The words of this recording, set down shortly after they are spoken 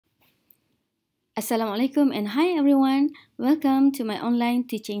Assalamualaikum and hi everyone. Welcome to my online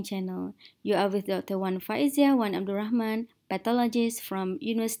teaching channel. You are with Dr. Faiziah, Abdul Rahman, pathologist from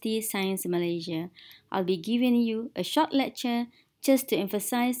Universiti Sains Malaysia. I'll be giving you a short lecture just to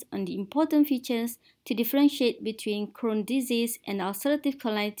emphasize on the important features to differentiate between Crohn disease and ulcerative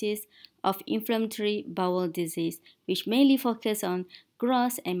colitis of inflammatory bowel disease, which mainly focus on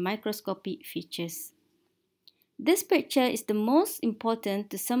gross and microscopic features. This picture is the most important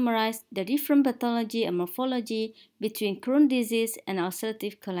to summarize the different pathology and morphology between Crohn disease and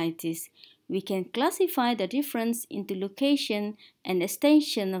ulcerative colitis. We can classify the difference into location and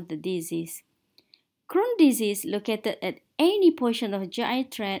extension of the disease. Crohn disease located at any portion of GI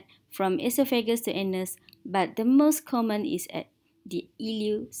tract from esophagus to anus, but the most common is at the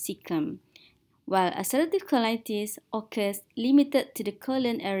ileocecum, while ulcerative colitis occurs limited to the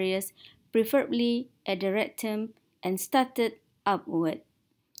colon areas, preferably at the rectum and started upward.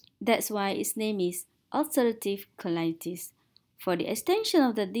 That's why its name is ulcerative colitis. For the extension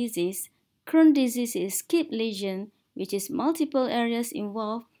of the disease, Crohn disease is skip lesion, which is multiple areas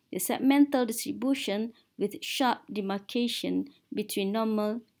involved with segmental distribution with sharp demarcation between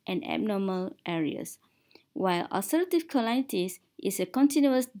normal and abnormal areas, while ulcerative colitis is a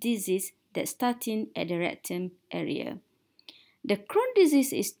continuous disease that's starting at the rectum area. The Crohn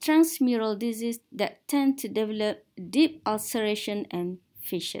disease is transmural disease that tend to develop deep ulceration and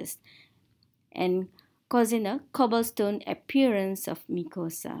fissures and causing a cobblestone appearance of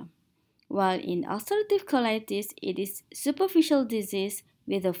mucosa. While in ulcerative colitis, it is superficial disease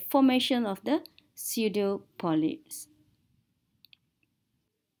with the formation of the pseudopolyps.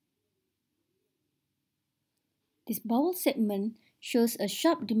 This bowel segment shows a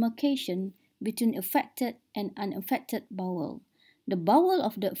sharp demarcation between affected and unaffected bowel. The bowel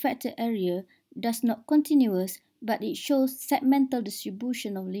of the affected area does not continuous, but it shows segmental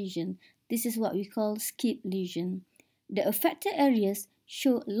distribution of lesion. This is what we call skip lesion. The affected areas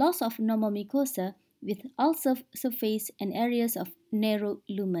show loss of normal mucosa with ulcer surface and areas of narrow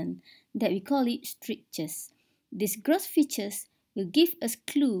lumen that we call it strictures. These gross features will give us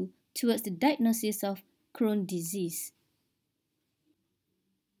clue towards the diagnosis of Crohn disease.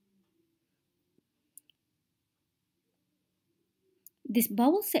 This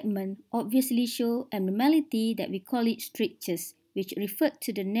bowel segment obviously shows abnormality that we call it strictures, which refer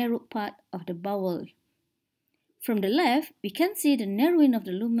to the narrow part of the bowel. From the left, we can see the narrowing of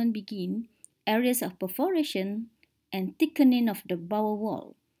the lumen begin, areas of perforation, and thickening of the bowel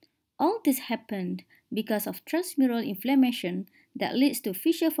wall. All this happened because of transmural inflammation that leads to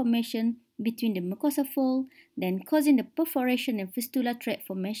fissure formation between the mucosa fold, then causing the perforation and fistula tract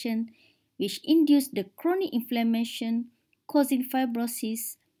formation, which induce the chronic inflammation, causing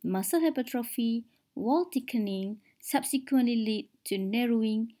fibrosis, muscle hypertrophy, wall thickening, subsequently lead to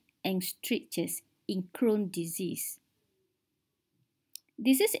narrowing and strictures in Crohn disease.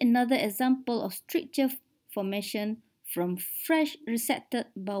 This is another example of stricture formation from fresh resected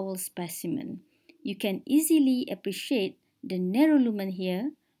bowel specimen. You can easily appreciate the narrow lumen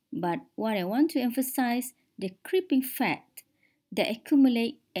here, but what I want to emphasize the creeping fat that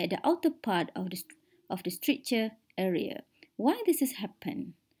accumulate at the outer part of the stricture area. Why this has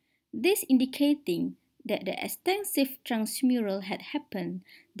happened? This indicating that the extensive transmural had happened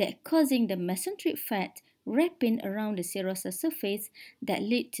that causing the mesenteric fat wrapping around the serosa surface that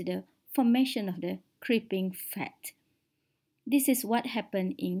lead to the formation of the creeping fat. This is what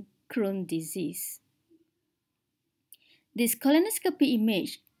happened in Crohn disease. This colonoscopy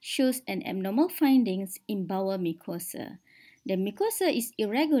image shows an abnormal findings in bowel mucosa. The mucosa is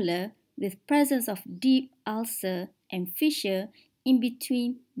irregular with presence of deep ulcer and fissure in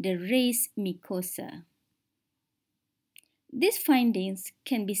between the raised mucosa. These findings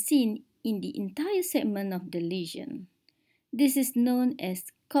can be seen in the entire segment of the lesion. This is known as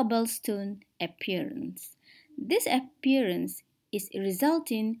cobblestone appearance. This appearance is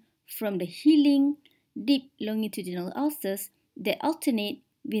resulting from the healing deep longitudinal ulcers that alternate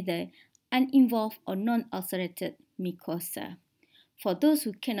with the uninvolved or non-ulcerated mucosa. For those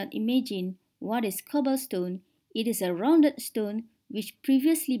who cannot imagine what is cobblestone, it is a rounded stone which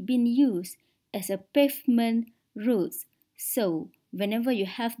previously been used as a pavement roads. So, whenever you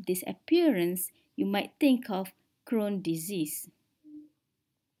have this appearance, you might think of Crohn disease.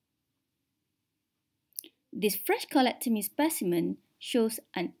 This fresh colectomy specimen shows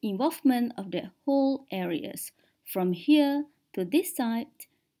an involvement of the whole areas, from here to this side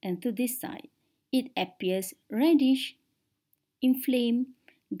and to this side. It appears reddish, inflamed,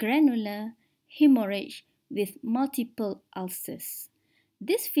 granular, hemorrhage with multiple ulcers.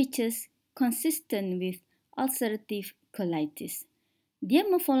 These features consistent with ulcerative colitis. Their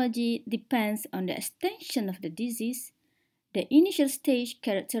morphology depends on the extension of the disease, the initial stage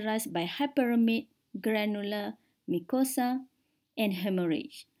characterized by hyperemia, granular mucosa, and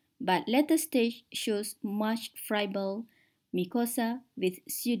hemorrhage, but later stage shows much fibril mucosa with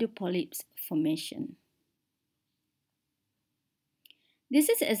pseudopolyps formation. This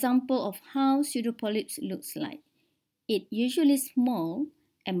is an example of how pseudopolyps looks like. It usually small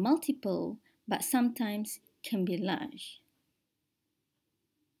and multiple, but sometimes can be large.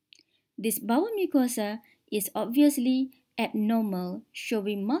 This bowel mucosa is obviously abnormal,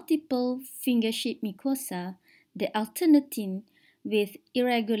 showing multiple finger-shaped mucosa that alternating with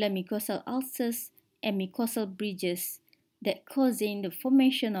irregular mucosal ulcers and mucosal bridges that causing the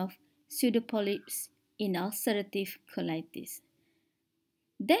formation of pseudopolyps in ulcerative colitis.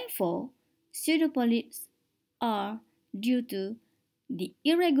 Therefore, pseudopolyps are due to the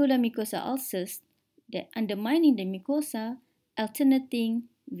irregular mucosal ulcers that undermining the mucosa alternating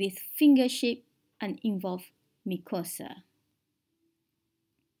with finger-shaped uninvolved mucosa.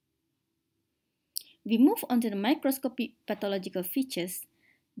 We move on to the microscopic pathological features.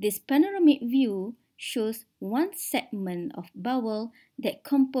 This panoramic view shows one segment of bowel that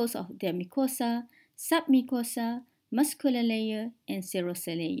composed of their mucosa, submucosa, muscular layer, and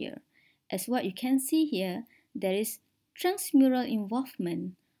serosal layer. As what you can see here, there is transmural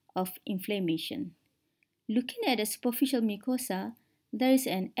involvement of inflammation. Looking at the superficial mucosa, there is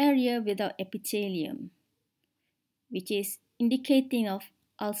an area without epithelium, which is indicating of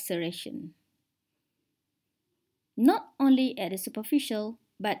ulceration. Not only at the superficial,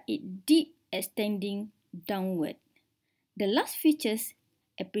 but it deep extending downward. The last features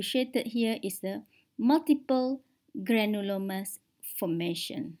appreciated here is the multiple granulomas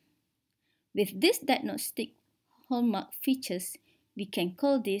formation. With this diagnostic hallmark features, we can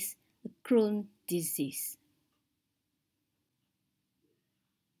call this a Crohn disease.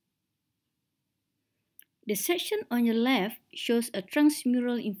 The section on your left shows a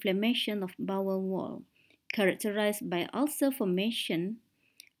transmural inflammation of bowel wall, characterized by ulcer formation,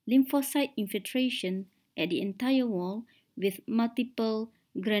 lymphocyte infiltration at the entire wall with multiple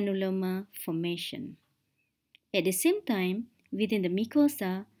granuloma formation. At the same time, within the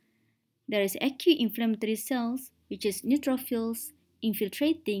mucosa, there is acute inflammatory cells, which is neutrophils,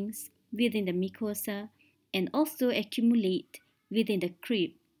 infiltrating within the mucosa and also accumulate within the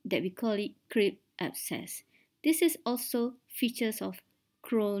crypt that we call it crypt abscess. This is also features of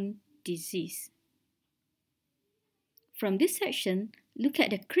Crohn disease. From this section, look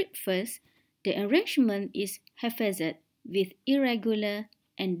at the crypt first. The arrangement is haphazard with irregular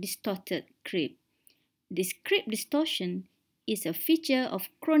and distorted crypt. This crypt distortion is a feature of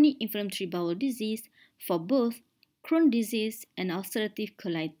chronic inflammatory bowel disease for both Crohn disease and ulcerative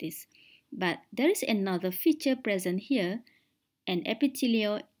colitis. But there is another feature present here, an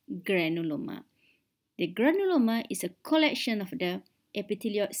epithelial granuloma. The granuloma is a collection of the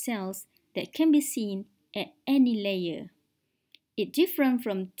epithelial cells that can be seen at any layer. It differs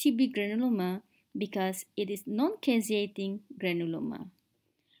from TB granuloma because it is non-caseating granuloma.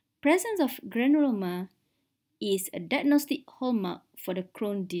 Presence of granuloma is a diagnostic hallmark for the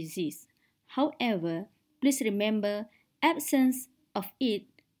Crohn disease. However, please remember, absence of it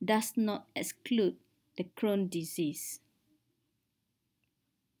does not exclude the Crohn disease.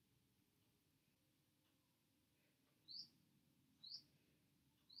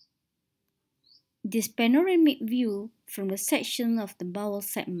 This panoramic view from the section of the bowel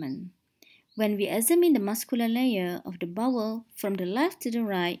segment. When we examine the muscular layer of the bowel from the left to the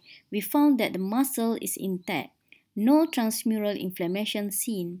right, we found that the muscle is intact, no transmural inflammation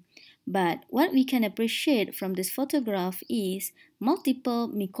seen. But what we can appreciate from this photograph is multiple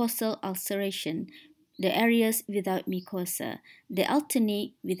mucosal ulceration, the areas without mucosa. They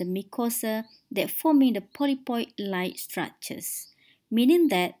alternate with the mucosa that forming the polypoid-like structures, meaning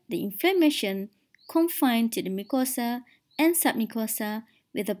that the inflammation confined to the mucosa and submucosa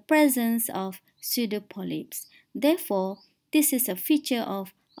with the presence of pseudopolyps. Therefore, this is a feature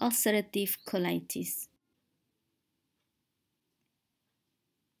of ulcerative colitis.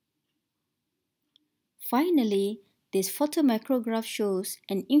 Finally, this photomicrograph shows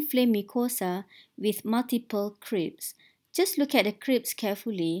an inflamed mucosa with multiple crypts. Just look at the crypts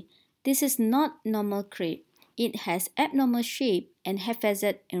carefully. This is not normal crypt. It has abnormal shape and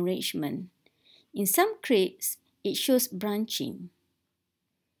haphazard arrangement. In some crypts, it shows branching.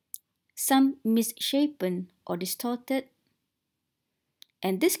 Some misshapen or distorted.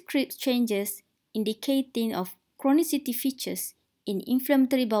 And this crypt changes indicating of chronicity features in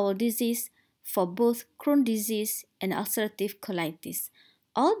inflammatory bowel disease for both Crohn disease and ulcerative colitis.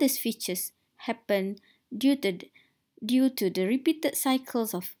 All these features happen due to due to the repeated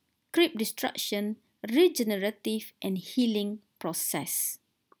cycles of crypt destruction, regenerative, and healing process.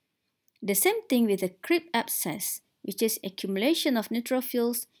 The same thing with the crypt abscess, which is accumulation of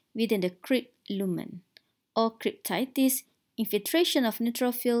neutrophils within the crypt lumen, or cryptitis, infiltration of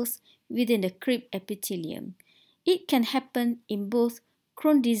neutrophils within the crypt epithelium. It can happen in both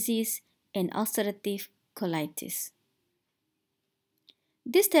Crohn's disease and ulcerative colitis.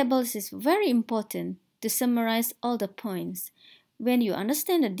 This table is very important to summarize all the points. When you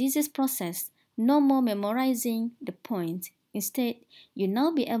understand the disease process, no more memorizing the points. Instead, you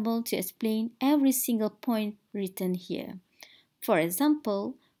now be able to explain every single point written here. For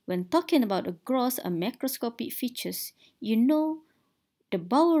example, when talking about the gross or macroscopic features, you know the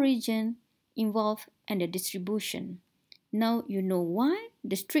bowel region involved and the distribution. Now you know why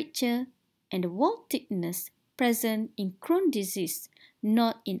the stricture and the wall thickness present in Crohn's disease,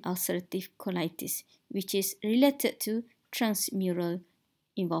 not in ulcerative colitis, which is related to transmural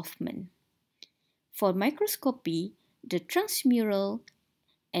involvement. For microscopy, the transmural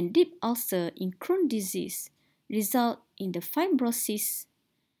and deep ulcer in Crohn's disease result in the fibrosis,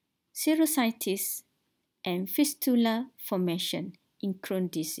 serositis, and fistula formation in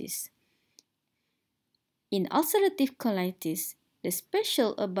Crohn's disease. In ulcerative colitis, the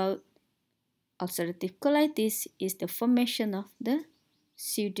special about ulcerative colitis is the formation of the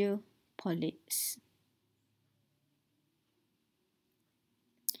pseudopolyps.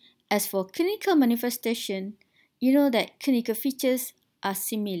 As for clinical manifestation, you know that clinical features are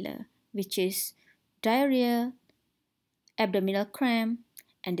similar, which is diarrhea, abdominal cramp,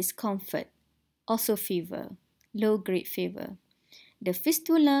 and discomfort, also fever, low-grade fever. The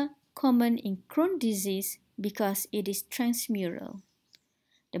fistula common in Crohn's disease because it is transmural.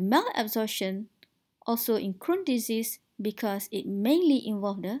 The malabsorption also in Crohn's disease because it mainly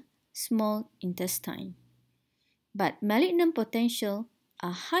involves the small intestine. But malignant potential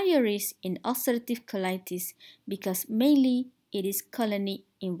are higher risk in ulcerative colitis because mainly it is colonic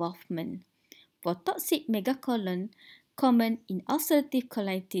involvement. For toxic megacolon, common in ulcerative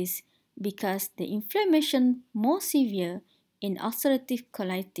colitis because the inflammation more severe in ulcerative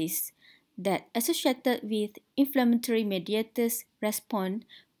colitis that associated with inflammatory mediators response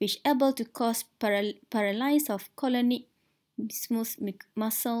which able to cause paralysis of colonic smooth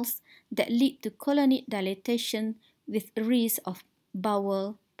muscles that lead to colonic dilatation with risk of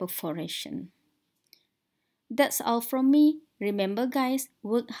bowel perforation. That's all from me. Remember guys,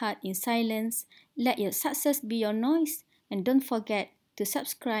 work hard in silence, let your success be your noise, and don't forget to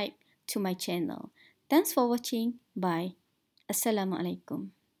subscribe to my channel. Thanks for watching. Bye.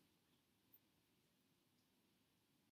 Assalamualaikum.